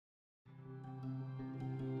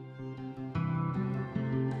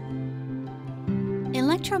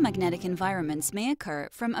Electromagnetic environments may occur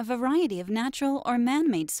from a variety of natural or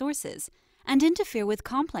man-made sources and interfere with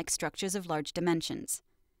complex structures of large dimensions.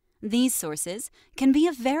 These sources can be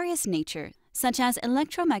of various nature, such as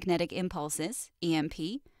electromagnetic impulses,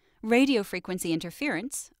 EMP, radio frequency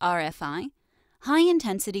interference, RFI,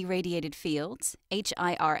 high-intensity radiated fields,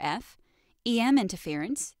 HIRF, EM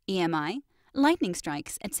interference, EMI, lightning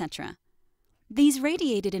strikes, etc. These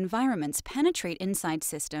radiated environments penetrate inside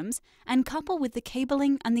systems and couple with the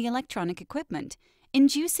cabling and the electronic equipment,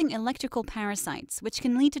 inducing electrical parasites which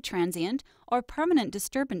can lead to transient or permanent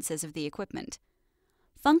disturbances of the equipment.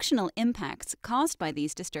 Functional impacts caused by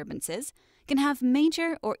these disturbances can have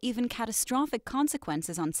major or even catastrophic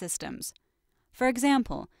consequences on systems. For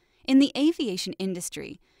example, in the aviation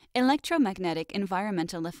industry, electromagnetic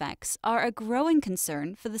environmental effects are a growing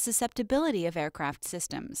concern for the susceptibility of aircraft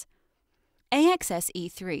systems.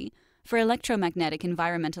 AXS-E3 for electromagnetic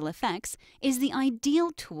environmental effects is the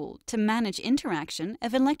ideal tool to manage interaction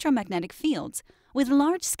of electromagnetic fields with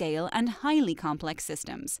large-scale and highly complex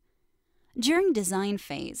systems. During design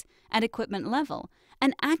phase, at equipment level,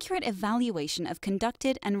 an accurate evaluation of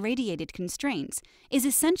conducted and radiated constraints is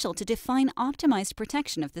essential to define optimized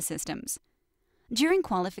protection of the systems. During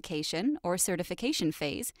qualification or certification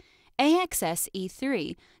phase,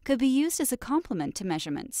 AXS-E3 could be used as a complement to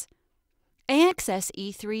measurements.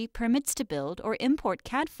 AXS-E3 permits to build or import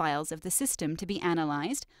CAD files of the system to be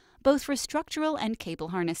analyzed, both for structural and cable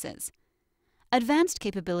harnesses. Advanced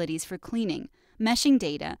capabilities for cleaning, meshing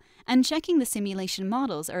data, and checking the simulation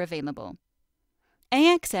models are available.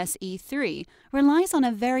 AXS-E3 relies on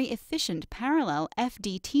a very efficient parallel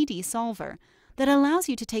FDTD solver that allows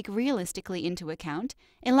you to take realistically into account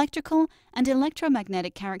electrical and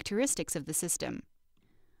electromagnetic characteristics of the system,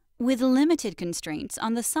 with limited constraints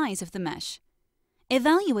on the size of the mesh.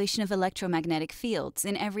 Evaluation of electromagnetic fields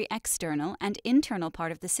in every external and internal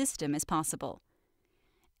part of the system is possible.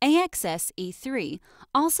 AXS-E3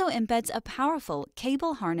 also embeds a powerful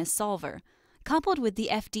cable harness solver, coupled with the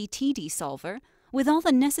FDTD solver, with all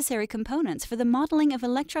the necessary components for the modeling of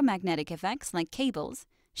electromagnetic effects like cables,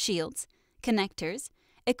 shields, connectors,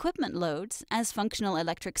 equipment loads as functional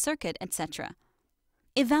electric circuit, etc.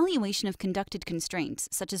 Evaluation of conducted constraints,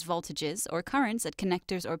 such as voltages or currents at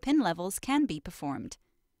connectors or pin levels, can be performed.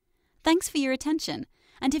 Thanks for your attention,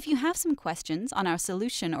 and if you have some questions on our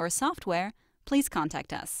solution or software, please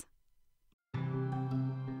contact us.